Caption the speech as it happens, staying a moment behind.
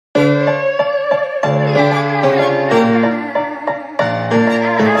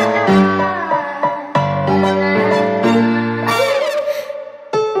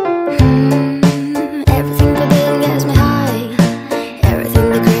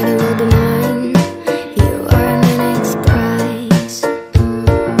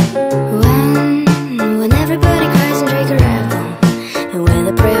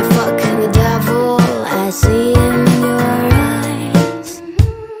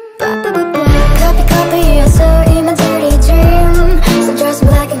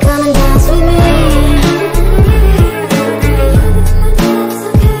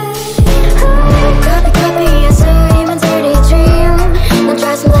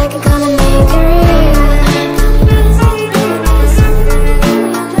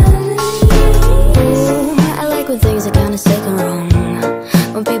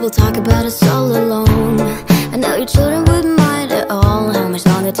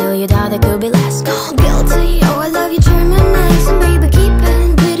that could be last call. Guilty, oh I love you German accent. Baby keep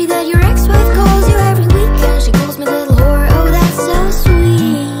it, pity that your ex-wife calls you every weekend. She calls me little whore, oh that's so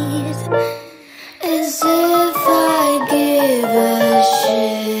sweet. As if I give a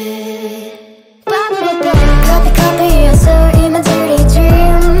shit. Copy, copy, I saw in my dirty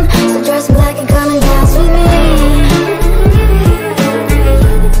dream. So dress in black and come and dance with me.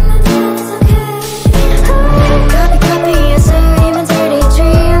 Copy, copy, I saw in my dirty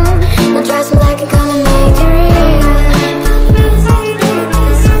dream. Now dress in black and come and make it real.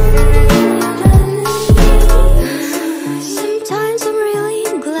 Sometimes I'm really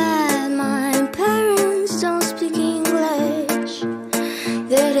glad my parents don't speak English.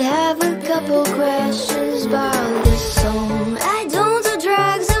 They'd have a couple questions about this song.